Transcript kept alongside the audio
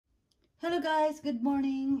Hello guys, good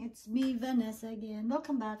morning. It's me, Vanessa again.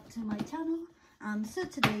 Welcome back to my channel. So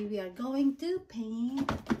today we are going to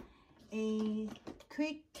paint a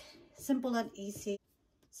quick, simple and easy.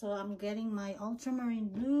 So I'm getting my ultramarine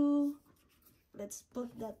blue. Let's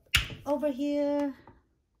put that over here.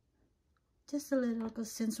 Just a little,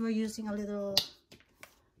 because since we're using a little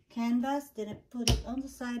canvas, then I put it on the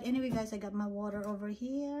side. Anyway guys, I got my water over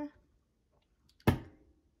here.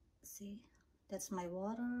 See, that's my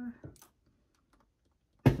water.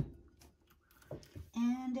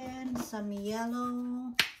 And then some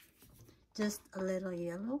yellow, just a little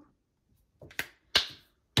yellow,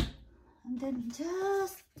 and then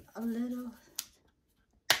just a little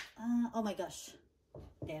oh my gosh,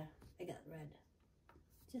 there, I got red.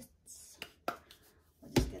 I'll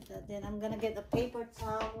just get that. Then I'm gonna get a paper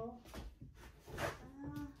towel,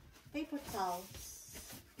 paper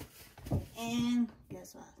towels, and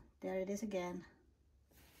guess what, there it is again,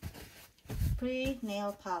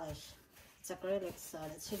 pre-nail polish. It's acrylic, so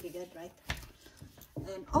that should be good, right?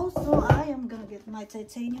 And also I am gonna get my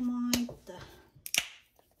titanium white.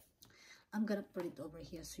 I'm gonna put it over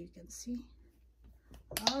here so you can see.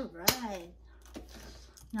 All right,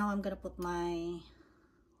 now I'm gonna put my,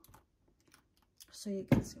 so you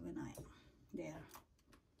can see when I there.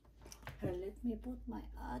 Here, let me put my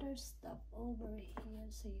other stuff over here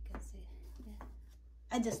so you can see. Yeah.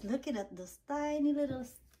 I just looking at those tiny little,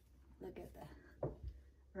 look at that.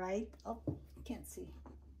 Right? Oh, can't see.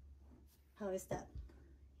 How is that?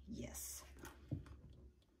 Yes.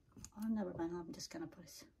 Oh, never mind. I'm just gonna put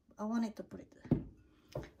it. I wanted to put it.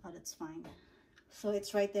 Oh, that's fine. So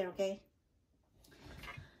it's right there, okay?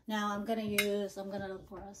 Now I'm gonna look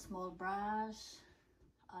for a small brush.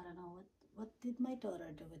 I don't know what did my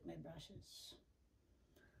daughter do with my brushes.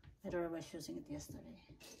 My daughter was using it yesterday.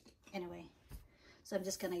 Anyway, so I'm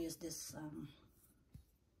just gonna use this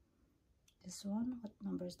this one. What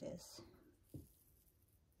number is this?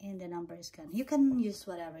 And the number is gone. You can use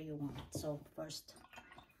whatever you want. So first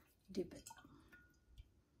dip it,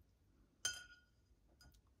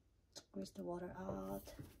 squeeze the water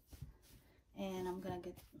out, and I'm gonna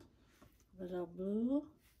get a little blue.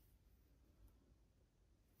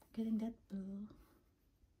 Getting that blue,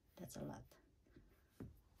 that's a lot,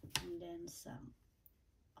 and then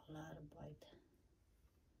a lot of white.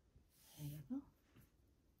 There you go.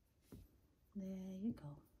 There you go.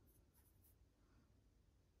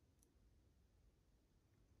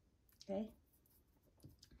 Okay.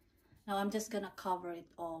 Now I'm just gonna cover it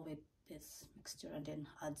all with this mixture and then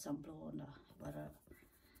add some blue on the water.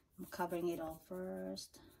 I'm covering it all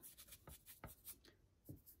first.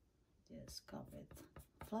 Just cover it.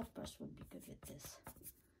 Flat brush would be good with this.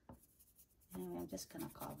 Anyway, I'm just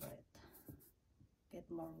gonna cover it.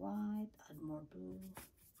 Get more white, add more blue.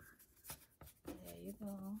 There you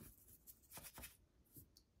go.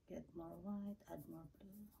 Get more white, add more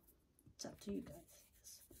blue. It's up to you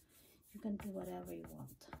guys. You can do whatever you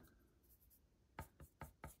want.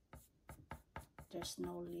 There's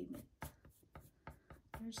no limit.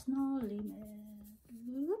 There's no limit.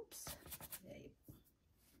 Oops. There you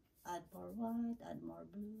go. Add more white, add more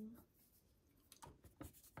blue.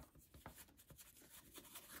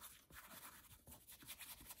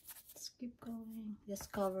 Let's keep going.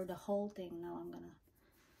 Just cover the whole thing. Now I'm gonna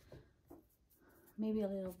maybe a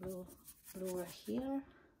little bluer here.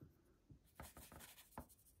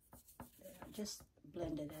 There, just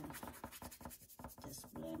blend it in.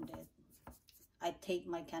 Just blend it. I take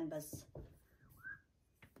my canvas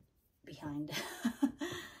behind.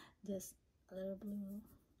 Just a little blue.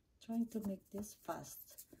 Trying to make this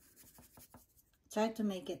fast. Try to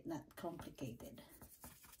make it not complicated.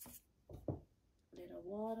 A little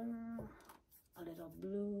water, a little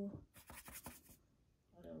blue,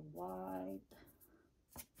 a little white.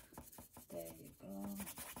 There you go.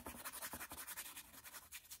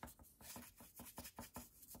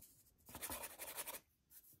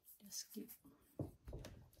 Just keep.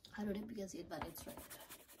 I don't know if you can see it, but it's right.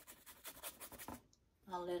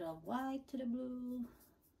 A little white to the blue.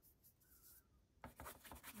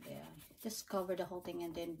 There. Just cover the whole thing,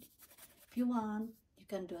 and then if you want, you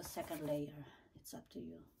can do a second layer. It's up to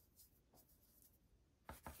you.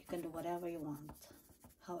 You can do whatever you want,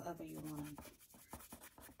 however you want.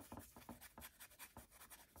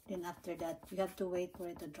 Then after that, you have to wait for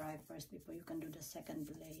it to dry first before you can do the second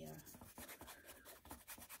layer.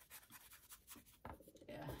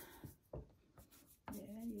 Yeah.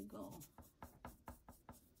 There you go.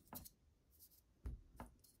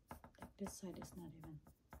 Like this side is not even.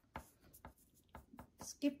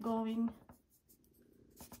 Just keep going.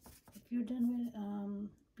 If you're done with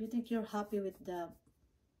if you think you're happy with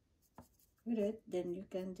it, then you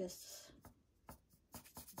can just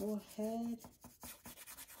go ahead,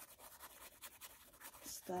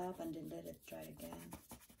 stop, and then let it dry again.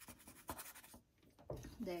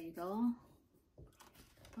 There you go.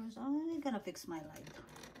 First, I'm gonna fix my light.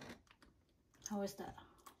 How is that?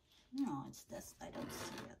 No, it's this. I don't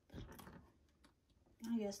see it.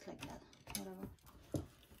 I guess like that. Whatever.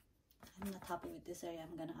 I'm not happy with this area.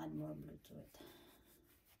 I'm gonna add more blue to it.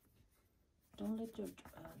 Don't let your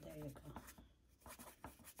there you go.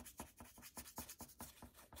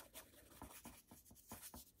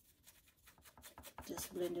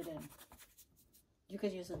 Just blend it in. You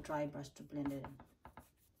can use a dry brush to blend it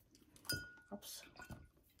in. Oops.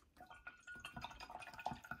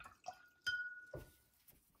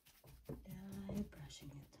 Yeah,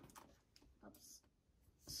 brushing it. Oops.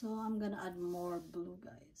 So I'm gonna add more blue,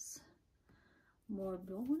 guys. More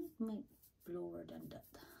blue. I want to make bluer than that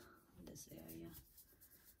in this area.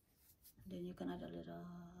 Then you can add a little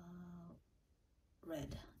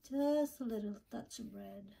red, just a little touch of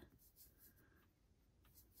red.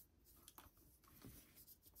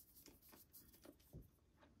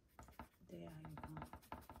 There you go.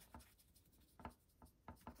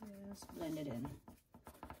 Just blend it in.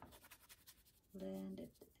 Blend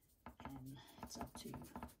it in. It's up to you.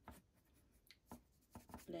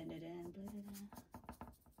 Blend it in, blend it in.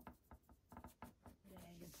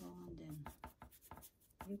 There you go. And then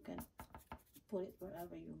you can put it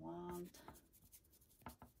wherever you want.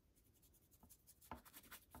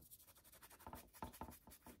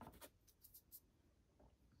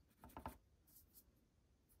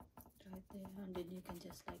 Right there, and then you can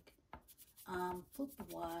just like put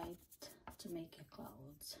white to make your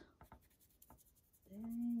clouds. There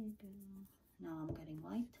you go. Now I'm getting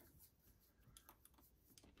white.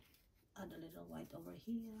 Add a little white over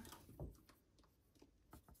here.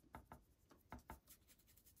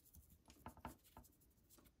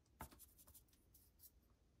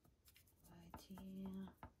 Right here.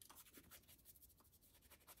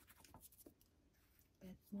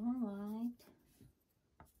 Get more white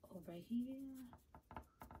over here.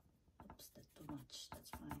 Oops, that's too much.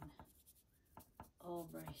 That's fine.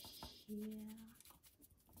 Over here.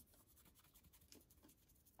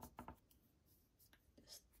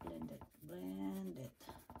 Just blend it, blend it.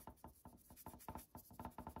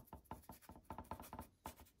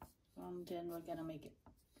 Then we're gonna make it,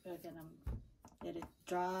 we're gonna let it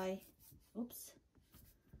dry. Oops.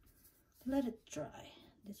 Let it dry.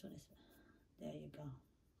 This one is, there you go.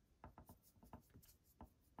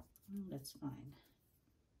 That's fine.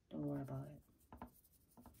 Don't worry about it.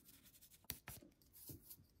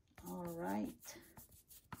 All right.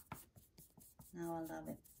 Now I love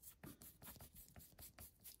it.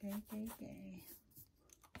 Okay.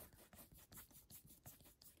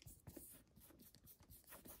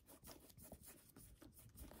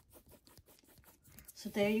 So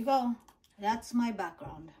there you go. That's my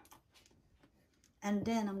background. And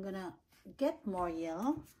then I'm gonna get more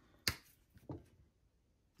yellow.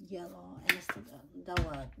 And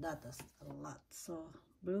that is a lot. So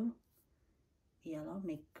blue, yellow,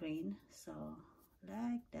 make green. So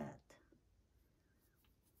like that.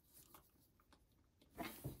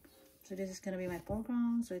 So this is gonna be my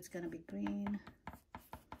foreground. So it's gonna be green.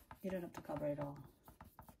 You don't have to cover it all.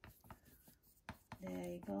 There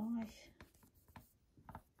you go.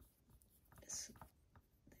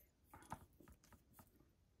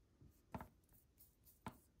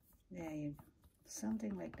 There you go.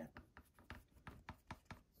 Something like that.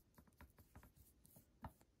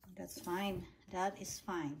 That's fine. That is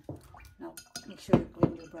fine. Now make sure you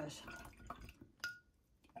clean your brush.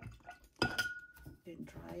 Then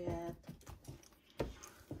dry it.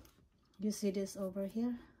 You see this over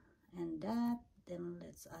here and that. Then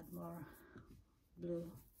let's add more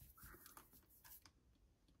blue.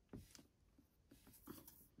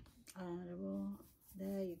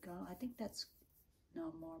 There you go. I think that's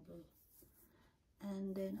no more blue.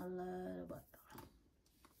 And then a little bit.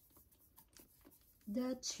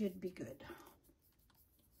 That should be good.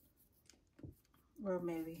 Or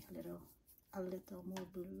maybe a little more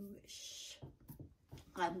bluish.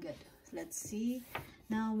 I'm good. Let's see.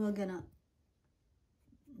 Now we're gonna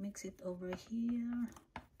mix it over here.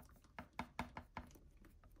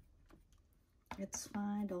 It's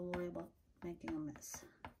fine. Don't worry about making a mess.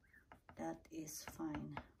 That is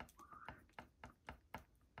fine.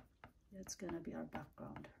 That's gonna be our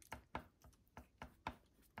background.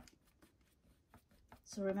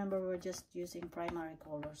 So remember, we're just using primary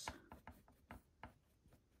colors.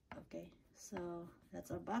 Okay, so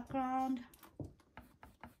that's our background.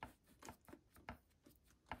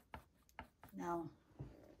 Now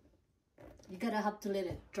you gotta have to let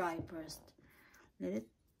it dry first. Let it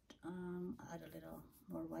add a little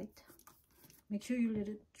more white. Make sure you let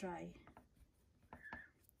it dry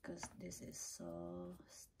because this is so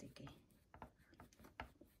sticky.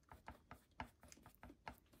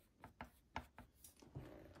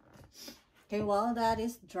 Okay, while that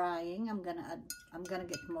is drying, I'm gonna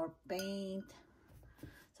get more paint.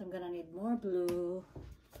 So I'm gonna need more blue.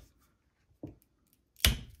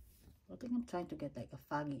 I think I'm trying to get like a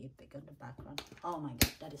foggy effect on the background. Oh my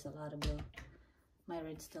god, that is a lot of blue. My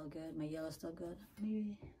red's still good, my yellow's still good.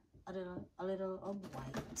 Maybe a little of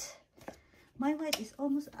white. My white is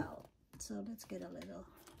almost out, so let's get a little.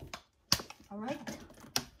 All right,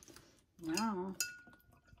 now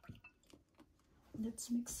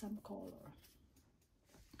let's mix some color.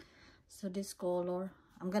 So this color,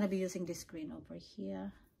 I'm gonna be using this green over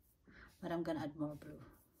here, but I'm gonna add more blue,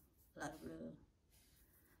 a lot of blue,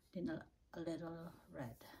 then a little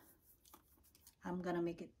red. I'm gonna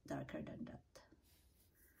make it darker than that.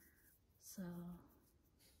 So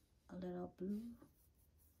a little blue.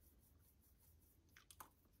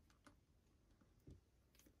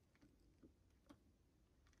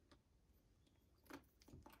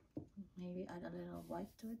 Maybe add a little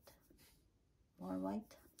white to it, more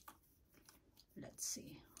white. Let's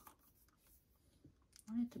see.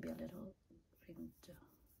 I want it to be a little green too.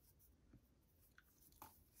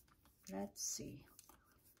 Let's see.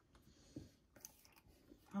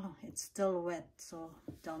 Oh, it's still wet, so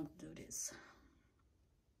don't do this.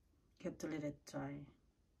 You have to let it dry.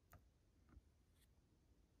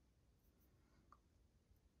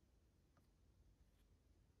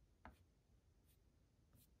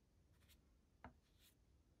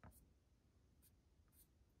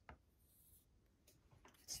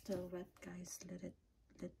 It's still wet, guys. Let it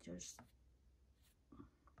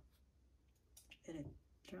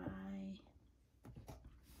dry.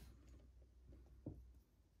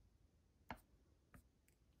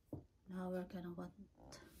 Now we're gonna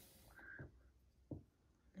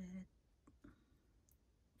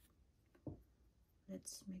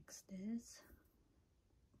let's mix this.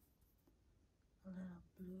 A little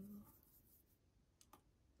blue.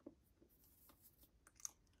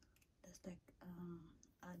 Just like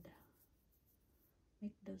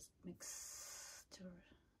make those mixture,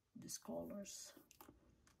 these colors.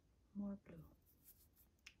 More blue.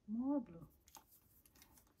 More blue.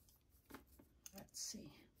 Let's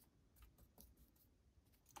see.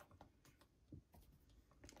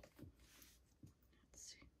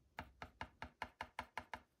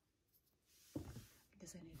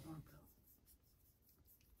 I need more blue.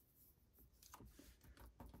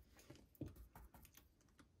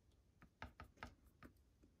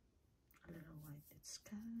 A little white, it's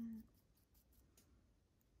good.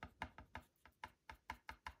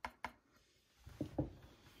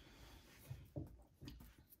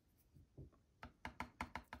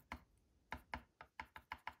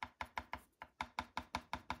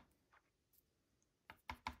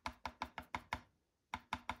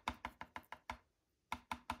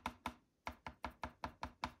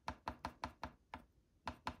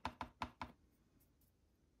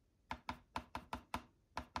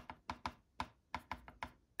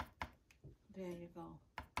 There you go.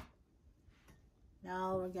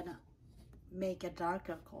 Now we're gonna make a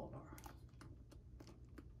darker color.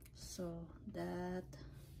 So that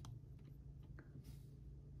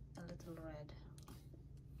a little red.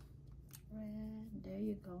 Red, there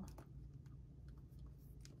you go.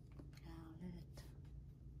 Now let it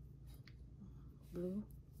blue.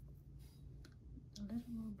 A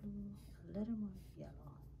little more blue, a little more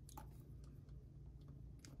yellow.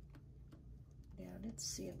 There, let's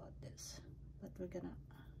see about this. But we're gonna,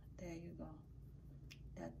 there you go.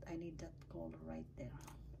 That I need that color right there.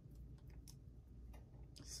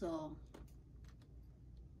 So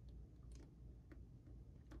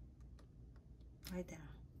right there.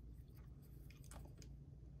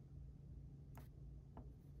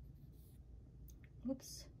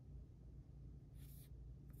 Oops.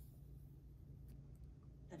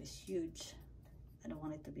 That is huge. I don't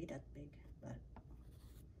want it to be that big, but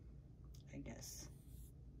I guess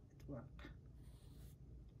it worked.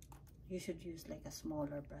 You should use like a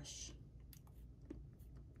smaller brush.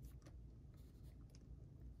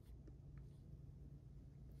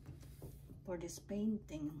 For this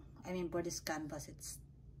painting, I mean for this canvas, it's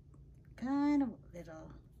kind of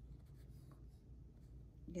little.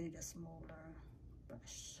 You need a smaller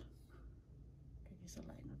brush. You use a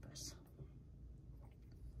liner brush.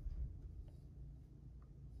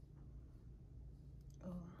 Oh,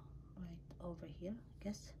 right over here, I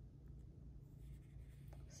guess.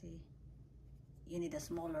 See, you need a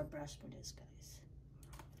smaller brush for this, guys.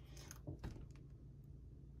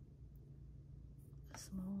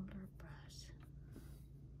 smaller brush.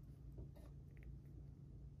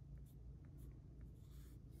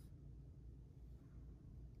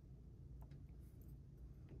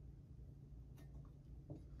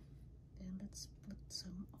 Then let's put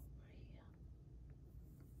some over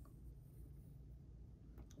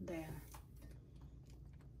here. There.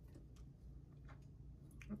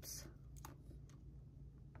 Oops.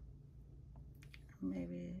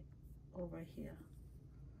 Maybe over here.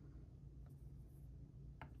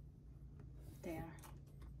 There.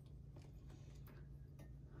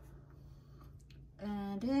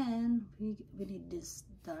 And then we need this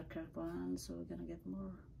darker one, so we're gonna get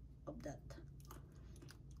more of that.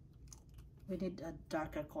 We need a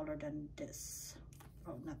darker color than this.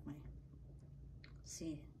 Oh, not mine.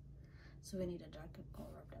 See, so we need a darker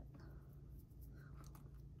color of that.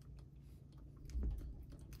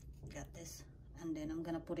 Got this. And then I'm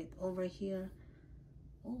gonna put it over here.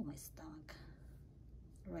 Oh, my stomach.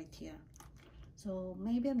 Right here. So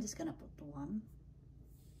maybe I'm just gonna put one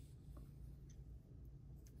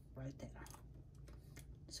right there.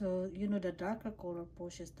 So you know the darker color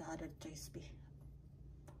pushes the other trace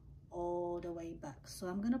all the way back. So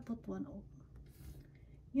I'm gonna put one. Oh,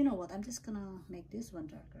 you know what? I'm just gonna make this one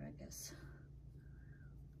darker, I guess,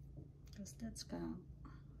 because that's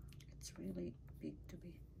it's really big to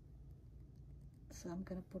be. So I'm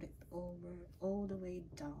gonna put it over all the way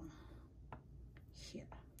down here.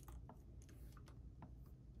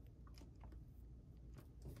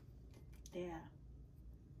 There.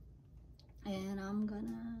 And I'm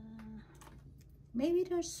gonna, maybe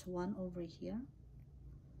there's one over here,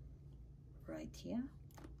 right here,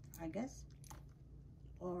 I guess,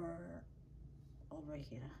 or over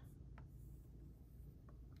here.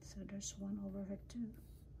 So there's one over here too.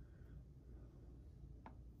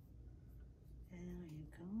 There you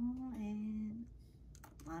go, and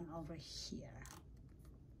one over here.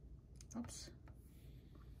 Oops.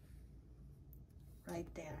 Right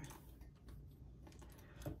there.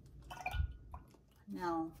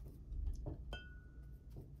 Now,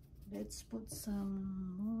 let's put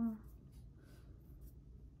some more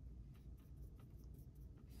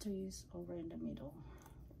trees over in the middle,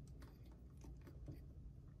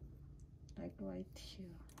 like right here.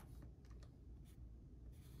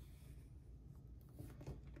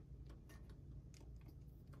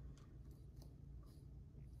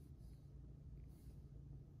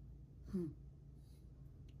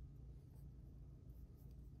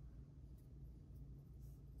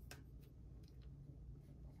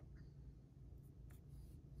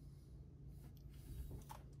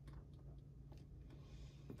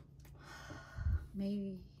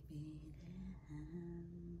 Maybe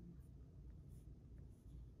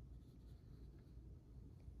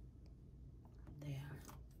there.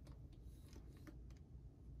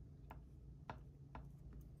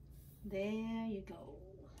 There you go.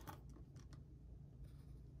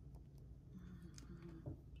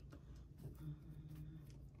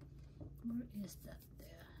 Where is that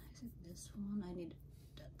there? Is it this one? I need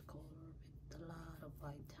that color with a lot of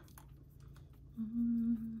white.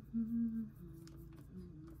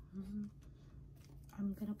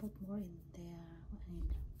 I'm gonna put more in there. I need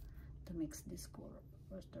to mix this color.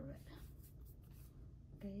 Where's the red?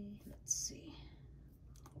 Okay, let's see.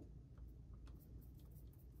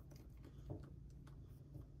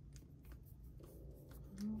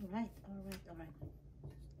 All right.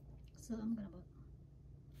 So I'm gonna put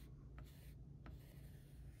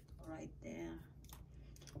right there.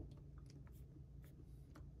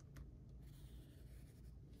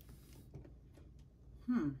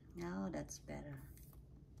 Now that's better.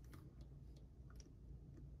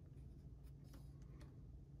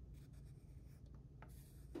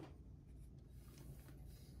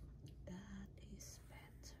 That is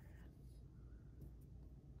better.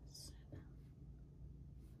 So,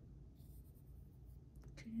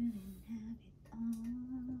 couldn't have it all.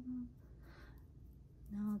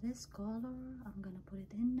 Now this color, I'm gonna put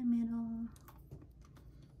it in the middle.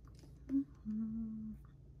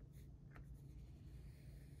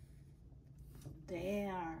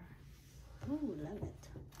 There. Ooh, love it.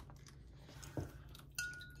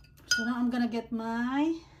 So now I'm gonna get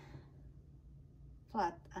my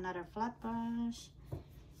another flat brush,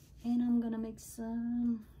 and I'm gonna make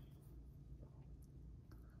some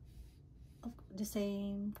of the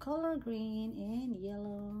same color, green and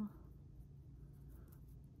yellow.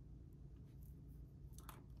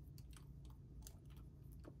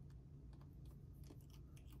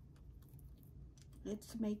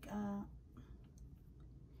 Let's make a,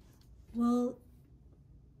 well,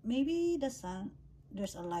 maybe the sun,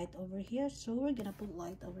 there's a light over here, so we're gonna put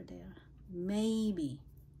light over there, maybe.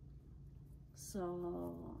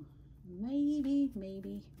 So maybe,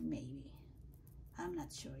 I'm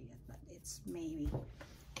not sure yet, but it's maybe.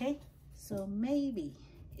 Okay, so maybe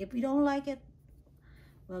if we don't like it,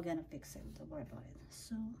 we're gonna fix it. Don't worry about it.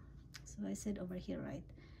 So I said over here, right?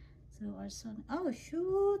 So our son, oh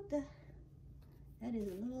shoot, that is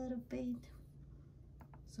a lot of paint.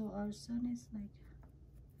 So our sun is like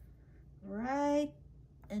right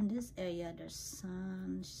in this area. There's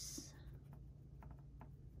suns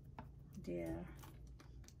there.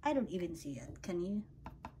 I don't even see it. Can you?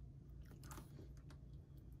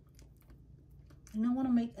 And I want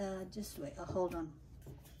to make just wait. Hold on.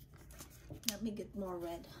 Let me get more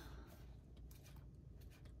red.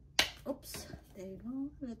 Oops. There you go.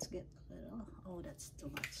 Let's get a little. Oh, that's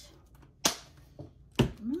too much.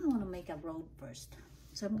 Now I want to make a road first.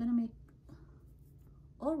 So I'm gonna make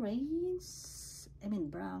orange. I mean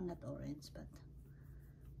brown, not orange, but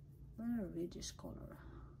where a reddish color.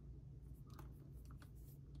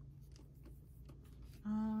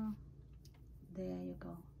 There you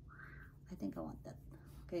go. I think I want that.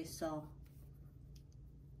 Okay, so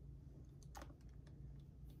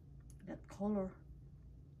that color,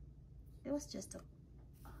 it was just a,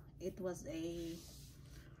 it was a,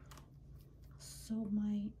 so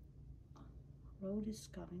my road is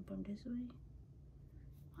coming from this way.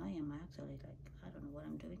 I am actually like, I don't know what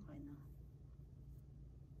I'm doing right now.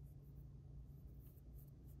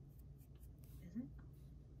 Is it?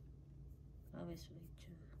 Obviously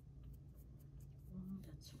too.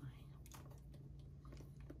 That's fine.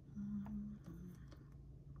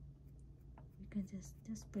 You can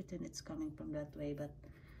just pretend it's coming from that way, but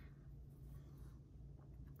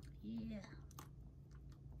yeah.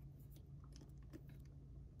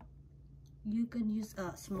 You can use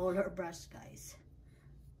a smaller brush, guys.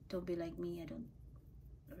 Don't be like me, I don't.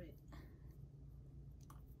 Right.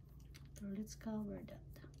 So let's cover that.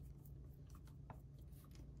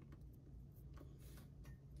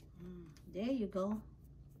 There you go.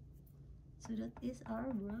 So that is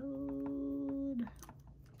our road.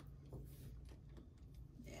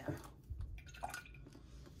 There.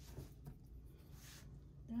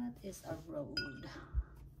 That is our road.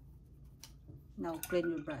 Now clean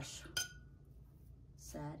your brush.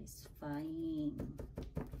 Satisfying.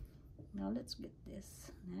 Now let's get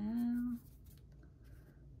this. Now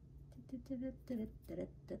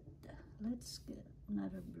let's get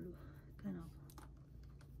another blue kind of.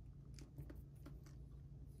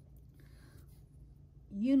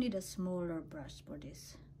 You need a smaller brush for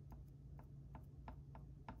this.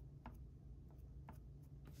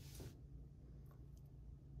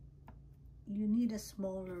 You need a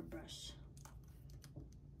smaller brush.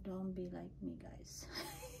 Don't be like me, guys.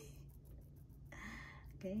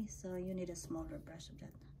 Okay, so you need a smaller brush of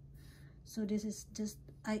that. So this is just,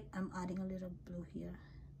 I'm adding a little blue here.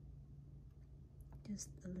 Just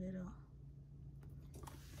a little.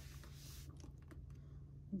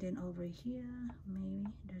 Then over here, maybe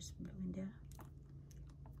there's blue in there.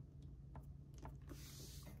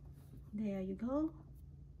 There you go.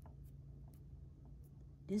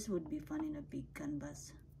 This would be fun in a big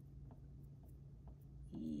canvas.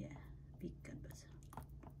 Yeah, big canvas.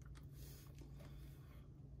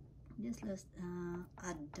 Just let's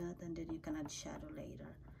add that, and then you can add shadow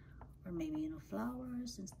later, or maybe, you know,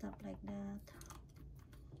 flowers and stuff like that.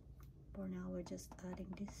 For now, we're just adding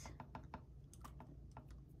this.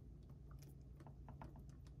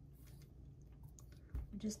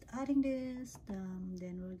 Just adding this,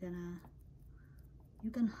 then we're gonna,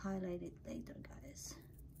 you can highlight it later, guys,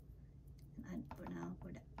 and for now,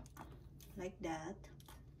 for that, like that.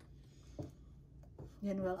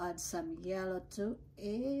 Then we'll add some yellow to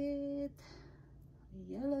it.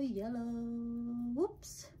 Yellow, yellow.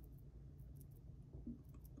 Whoops.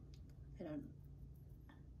 I don't,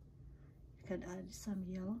 you can add some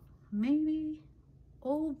yellow, maybe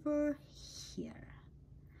over here,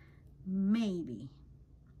 maybe.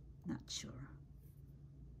 Not sure.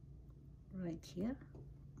 Right here.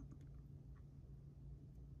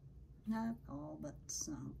 Not all, but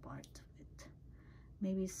some part of it.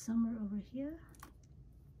 Maybe somewhere over here.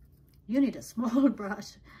 You need a small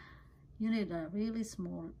brush. You need a really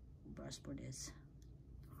small brush for this.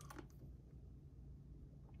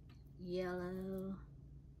 Yellow.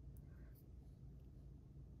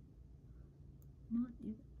 Not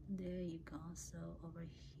you. There you go. So over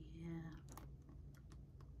here.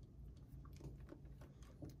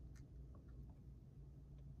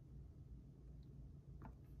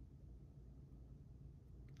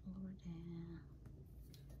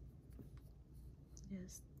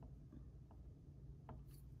 Just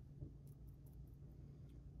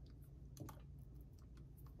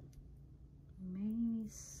maybe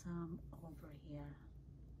some over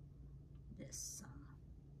this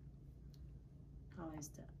how is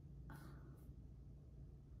that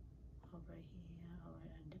over here,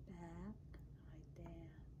 over in the back, right there.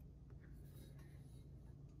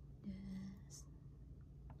 Yes.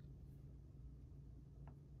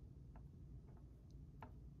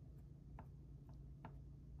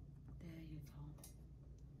 There you go.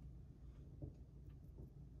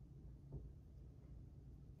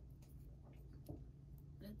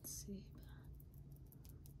 Let's see.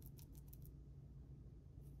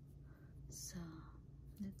 So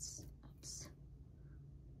let's, oops.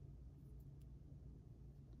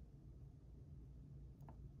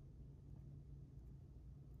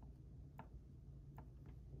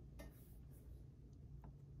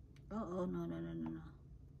 Oh, no, no, no, no, no.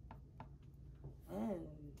 Oh,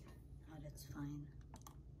 oh, that's fine.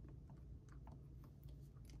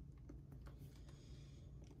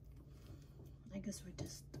 I guess we're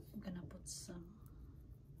just gonna put some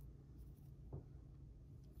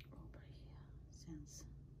over here since,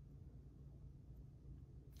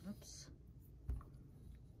 oops.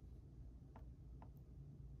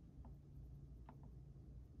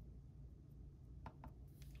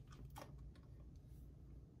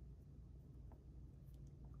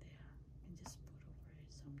 There, and just put over here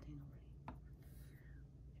something over here.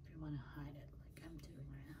 If you want to hide it like I'm doing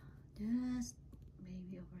right now. Just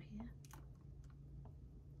maybe over here.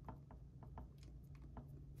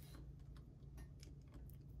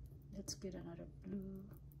 Let's get another blue.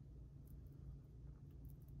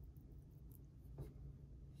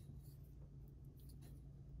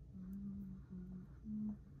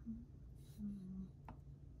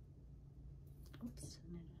 Oops,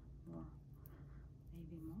 another more,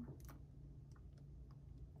 maybe more.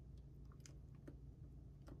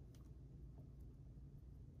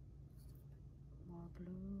 More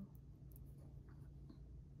blue.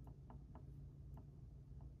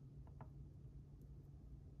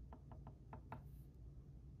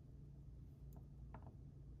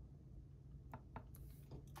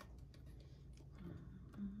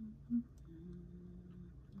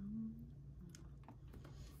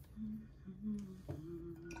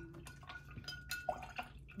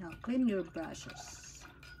 Now clean your brushes.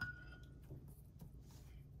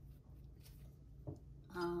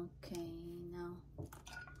 Okay, now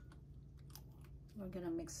we're gonna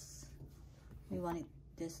mix. We want it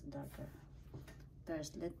this darker.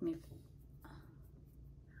 First, let me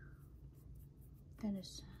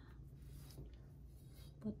finish.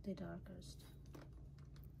 Put the darkest.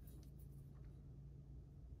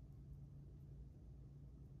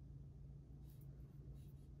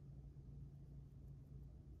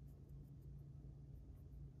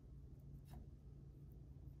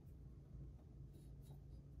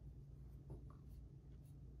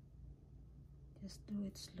 Just do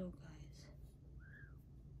it slow, guys.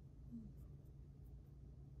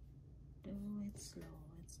 Do it slow.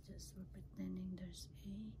 It's just we're pretending there's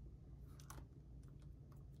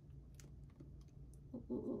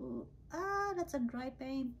a. Ooh. Ah, that's a dry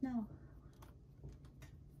paint. No.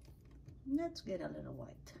 Let's get a little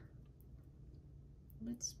white.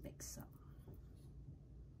 Let's mix some.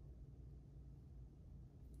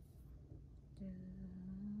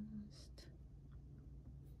 Just.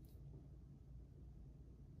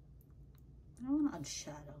 I want to add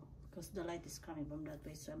shadow because the light is coming from that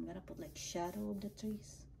way, so I'm gonna put like shadow of the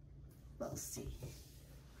trees. We'll see.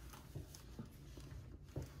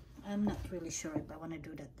 I'm not really sure if I want to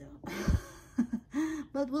do that though.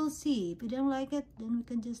 But we'll see. If you don't like it, then we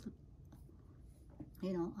can just,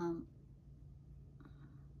 you know,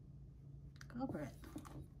 cover it.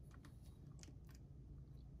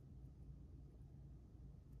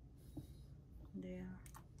 There.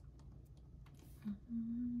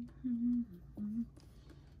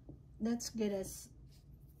 Let's get us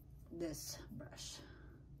this brush.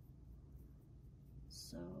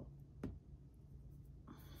 So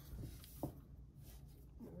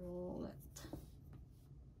roll it.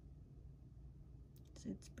 So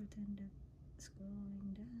it's pretended it's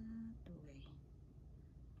going that way.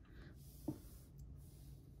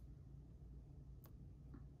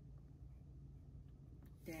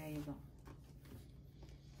 There you go.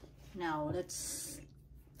 Now let's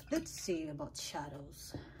see about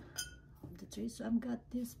shadows of the tree. So I've got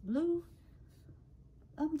this blue.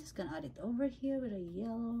 I'm just gonna add it over here with a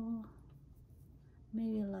yellow,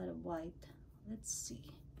 maybe a lot of white. Let's see.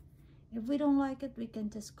 If we don't like it, we can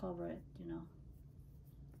just cover it, you know.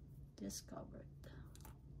 Just cover it.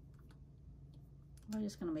 We're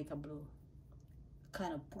just gonna make a blue,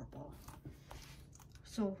 kind of purple.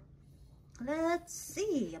 So let's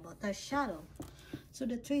see about the shadow. So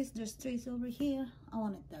the trees, there's trees over here. I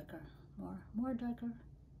want it darker, more darker.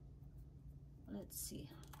 let's see.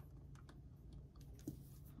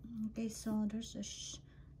 Okay, so there's a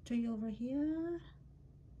tree over here.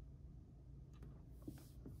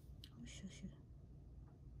 Oh, shoot.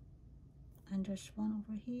 And there's one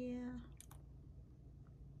over here.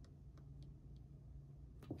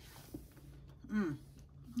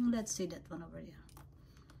 Let's see that one over here.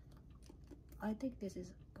 I think this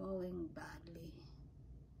is going badly.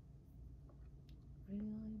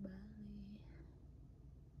 Really badly.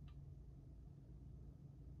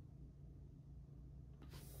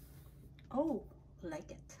 Oh, like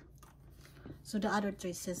it. So the other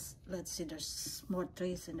trees is, let's see, there's more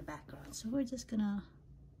trees in the background. So we're just gonna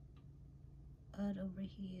add over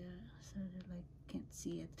here so that like can't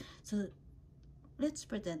see it. So let's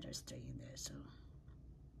pretend there's tree in there. So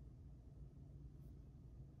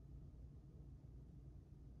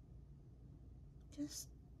just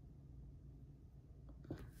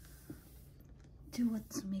do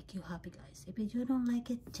what's make you happy, guys. If you don't like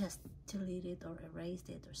it, just delete it or erase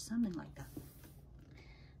it or something like that.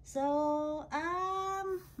 So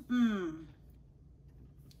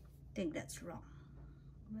think that's wrong.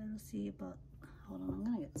 We'll see about, hold on, I'm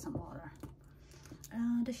gonna get some water.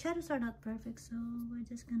 The shadows are not perfect, so we're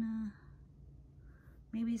just gonna,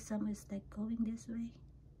 maybe some is like going this way,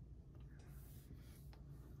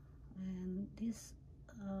 and this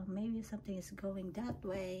maybe something is going that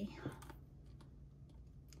way.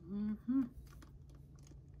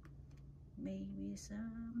 Maybe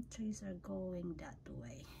some trees are going that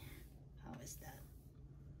way. How is that?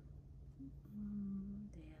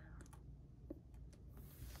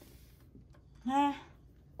 There.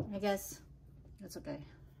 I guess that's okay.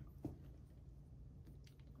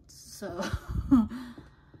 So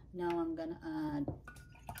now I'm gonna add,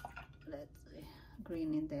 let's see,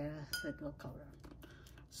 green in there so it will cover.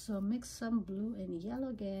 So mix some blue and yellow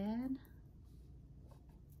again.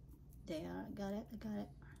 There, got it, I got it.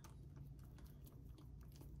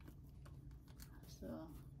 So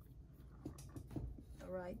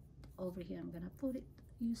right over here I'm gonna put it.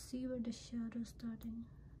 You see where the shadow is starting?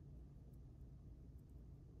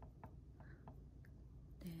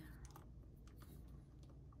 There.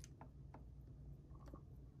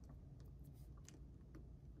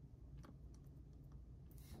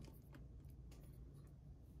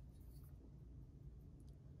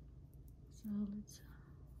 So let's,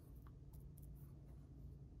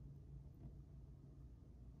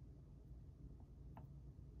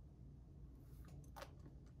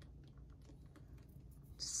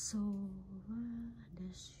 so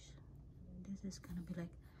this is gonna be like,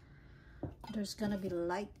 there's gonna be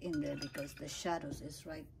light in there because the shadows is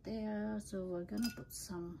right there. So we're gonna put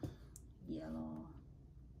some yellow,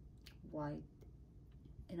 white,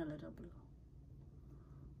 and a little blue,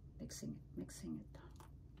 mixing it.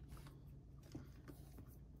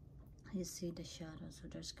 You see the shadow, so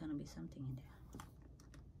there's gonna be something in there.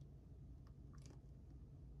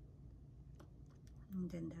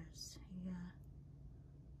 And then there's here,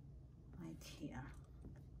 right here,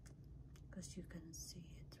 because you can see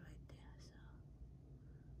it right there. So,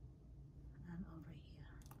 and over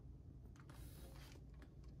here,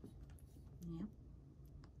 yep,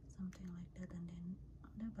 something like that. And then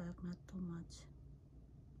on the back, not too much,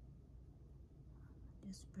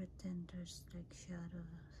 just pretend there's like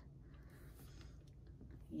shadows.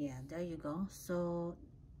 Yeah, there you go. So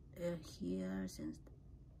here, since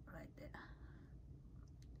right there,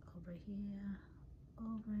 over here,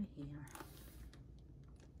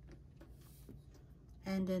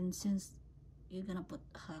 and then since you're gonna put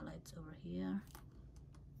highlights over here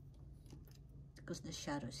because the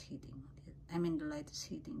shadow is hitting, I mean the light is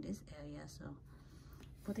hitting this area, so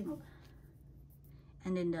putting over,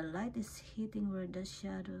 and then the light is hitting where the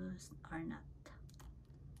shadows are not.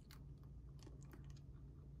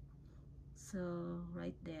 So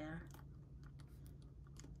right there,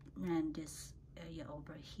 and this area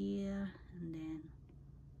over here, and then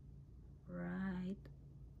right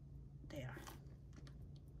there.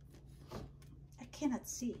 I cannot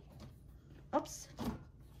see. Oops.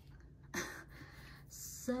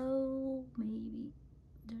 So maybe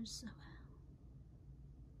there's,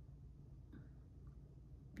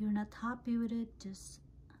 if you're not happy with it, just,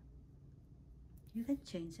 you can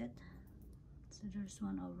change it. So there's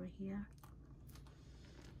one over here.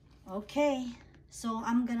 Okay, so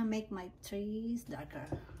I'm gonna make my trees darker.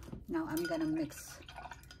 Now I'm gonna mix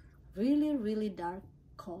really dark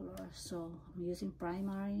color. So I'm using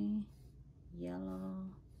primary, yellow,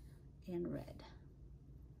 and red.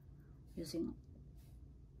 Using,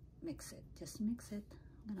 mix it, just mix it.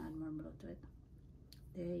 I'm gonna add more blue to it.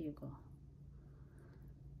 There you go.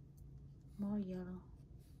 More yellow.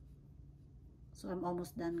 So I'm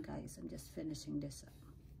almost done, guys. I'm just finishing this up.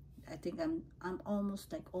 I think I'm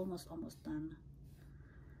almost like almost done.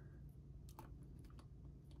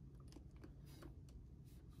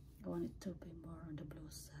 I want it to be more on the blue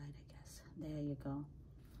side, I guess. There you go.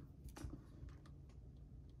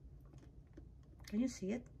 Can you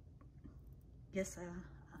see it? Yes,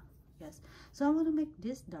 yes. So I want to make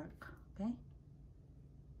this dark, okay?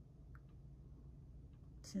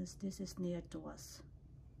 Since this is near to us.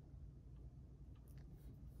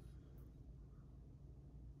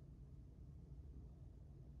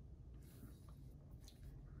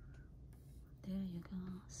 There you go.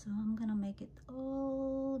 So I'm gonna make it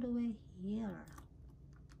all the way here,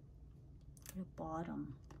 the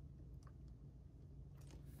bottom.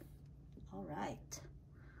 All right,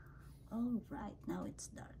 now it's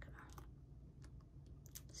darker.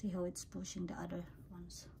 See how it's pushing the other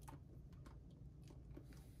ones?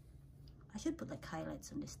 I should put like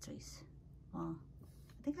highlights on these trees. Well,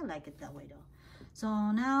 I think I like it that way though. So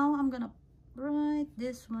now I'm gonna write,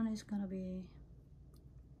 this one is gonna be,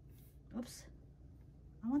 oops,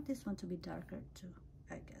 I want this one to be darker too,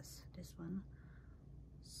 I guess, this one.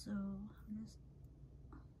 So let's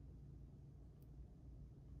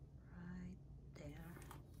right there,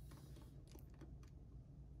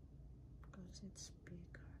 because it's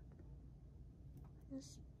bigger.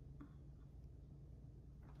 Just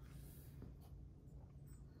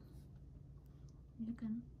you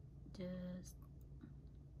can just,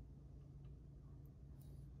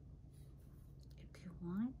 if you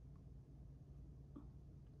want,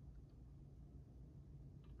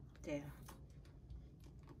 there.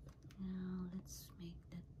 Now let's make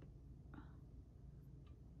that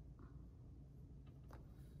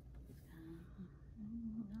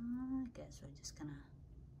I guess we're just gonna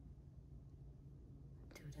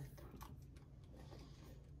do that.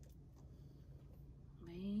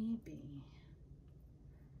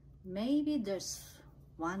 Maybe there's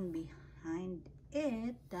one behind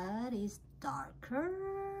it that is darker,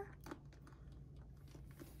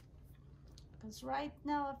 because right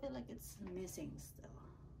now I feel like it's missing still.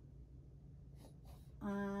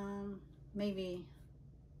 Maybe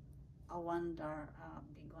a one dark,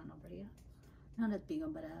 big one over here. No, not big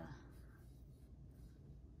one, but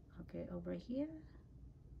okay, over here,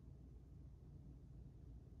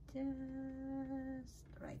 just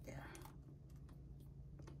right there.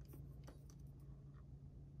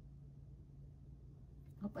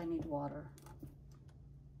 Hope I need water.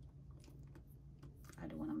 I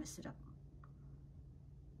don't want to mess it up.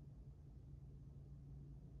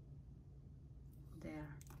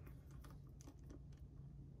 There.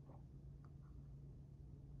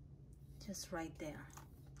 Just right there.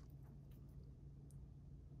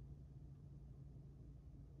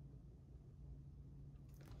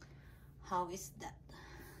 How is that?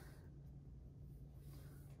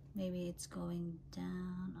 Maybe it's going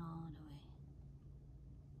down all the way,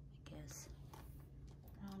 I guess.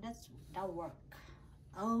 Oh, that'll work.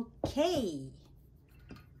 Okay,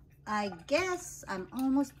 I guess I'm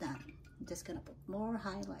almost done. I'm just gonna put more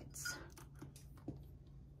highlights.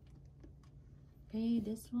 Okay,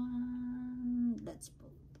 this one, let's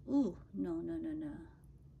put, ooh, no.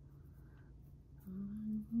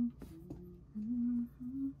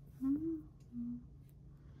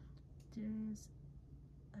 Just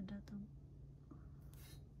a dot of,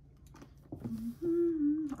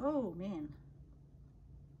 oh man,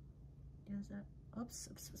 just that, oops,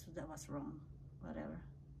 that was wrong, whatever.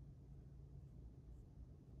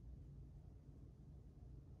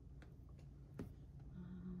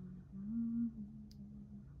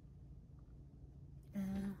 There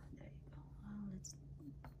you go. Well, let's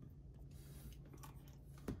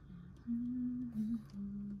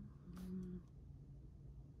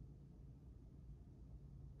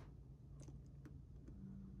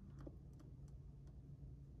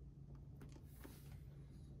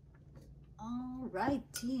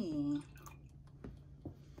alrighty.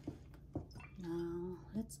 Now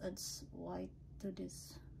let's add white to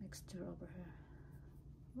this mixture over here.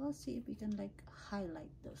 We'll see if we can like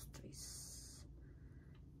highlight those trees.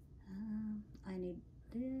 I need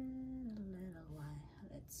little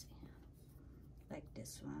white. Let's see. Like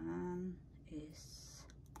this one is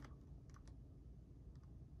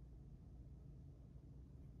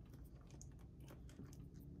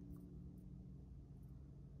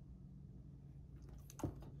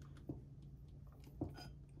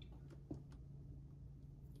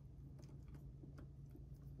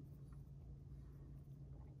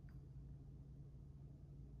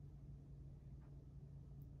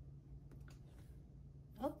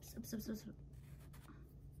oops.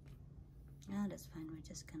 Yeah, that's fine. We're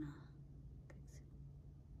just gonna fix it.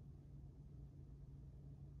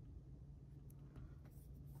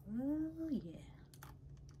 Oh yeah.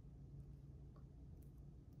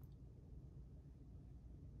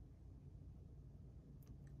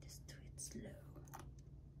 Just do it slow.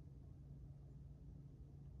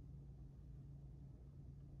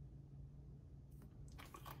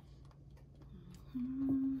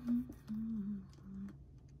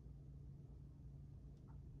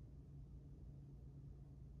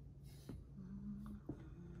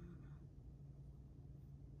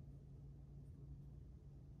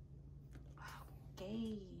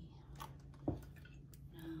 Okay. Now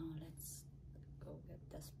let's go get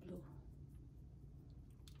this blue.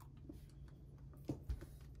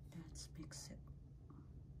 Let's mix it.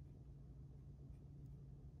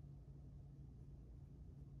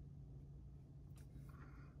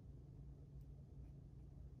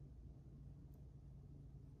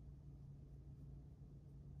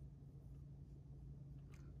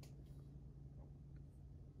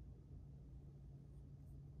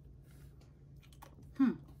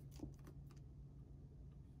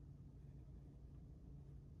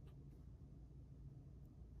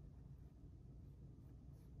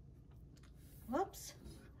 Whoops.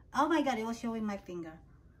 Oh my god, it was showing my finger.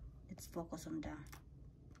 Let's focus on that.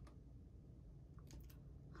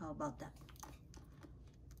 How about that?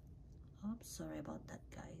 Oops, sorry about that,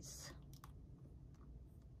 guys.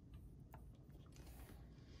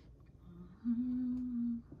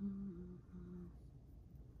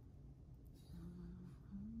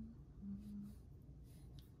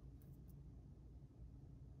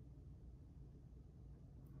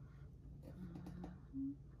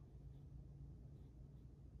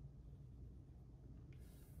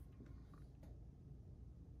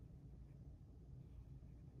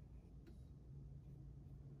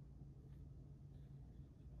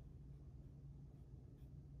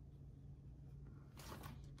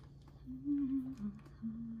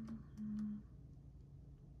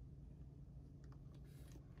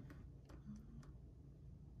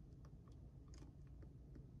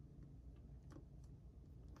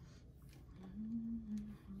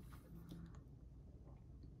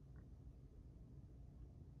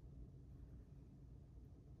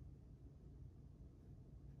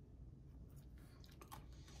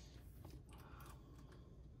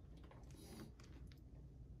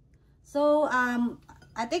 So I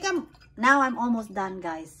think I'm almost done,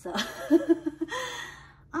 guys. So I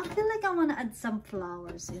feel like I want to add some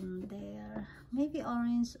flowers in there, maybe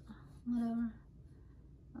orange, whatever.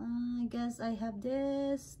 I guess I have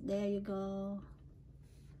this. There you go.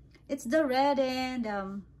 It's the red and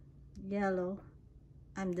yellow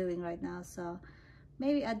I'm doing right now, so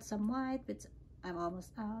maybe add some white, but I'm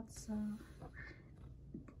almost out. So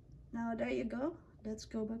now there you go. Let's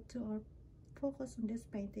go back to our focus on this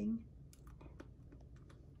painting.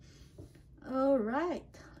 All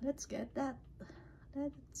right, let's get that.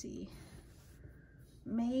 Let's see,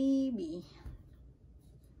 maybe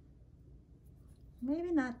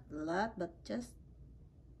not a lot, but just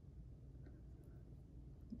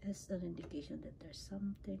as an indication that there's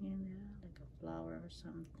something in there, like a flower or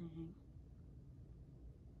something.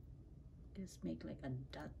 Just make like a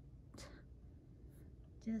dot,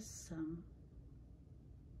 just some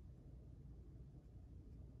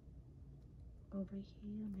over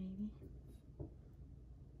here maybe.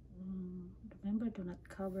 Remember, do not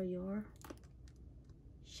cover your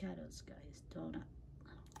shadows, guys. Do not.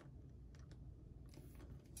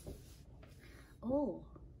 Oh,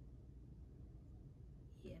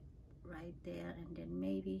 yep, right there. And then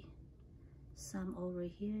maybe some over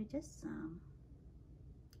here, just some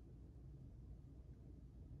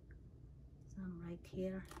right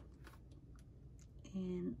here,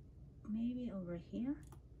 and maybe over here.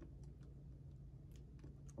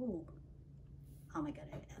 Oh my god,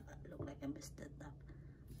 I look like I messed it up.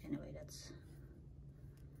 Anyway, that's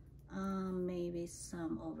maybe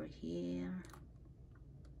some over here.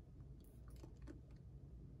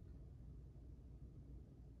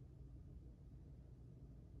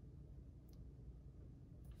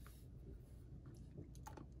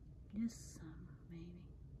 Just some, maybe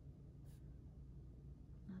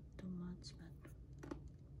not too much, but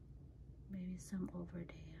maybe some over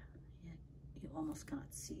there. Yeah, you almost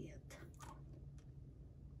cannot see it.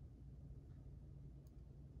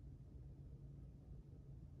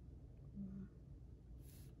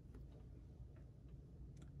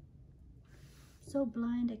 So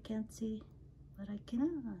blind, I can't see, but I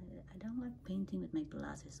cannot. I don't like painting with my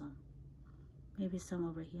glasses on. Maybe some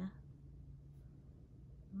over here.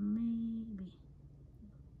 Maybe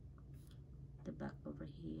the back over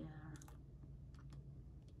here.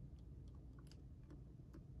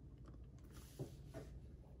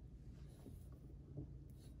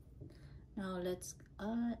 Now let's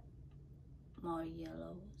more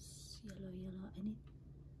yellows. Yellow.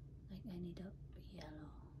 I need a yellow.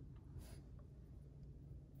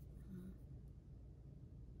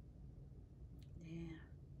 There.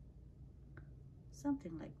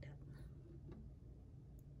 Something like that.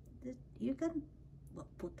 You can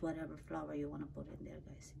put whatever flower you want to put in there,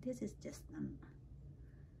 guys. This is just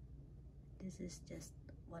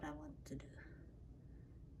what I want to do.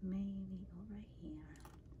 Maybe over here.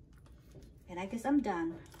 And I guess I'm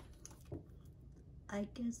done. I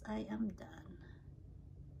guess I am done.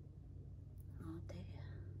 Oh,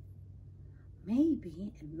 there.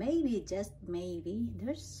 Maybe, just maybe,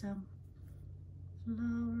 there's some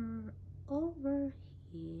flower over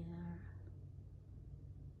here.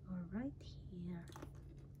 Or right here.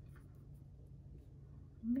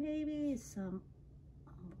 Maybe some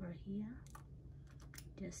over here.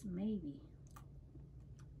 Just maybe.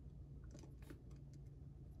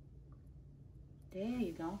 There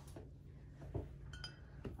you go.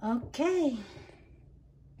 Okay.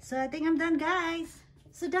 So I think I'm done, guys.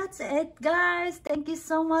 So that's it, guys. Thank you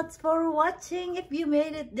so much for watching. If you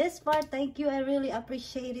made it this far, thank you. I really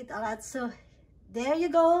appreciate it a lot. So there you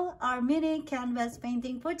go, our mini canvas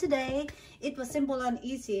painting for today. It was simple and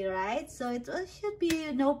easy, right? So it should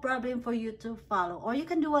be no problem for you to follow, or you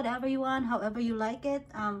can do whatever you want, however you like it.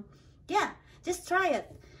 Yeah, just try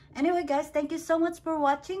it. Anyway, guys, thank you so much for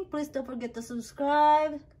watching. Please don't forget to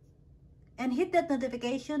subscribe and hit that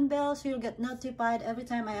notification bell so you'll get notified every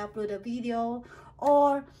time I upload a video.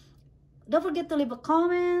 Or don't forget to leave a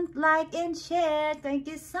comment, like, and share. Thank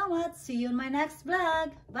you so much. See you in my next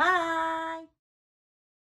vlog. Bye.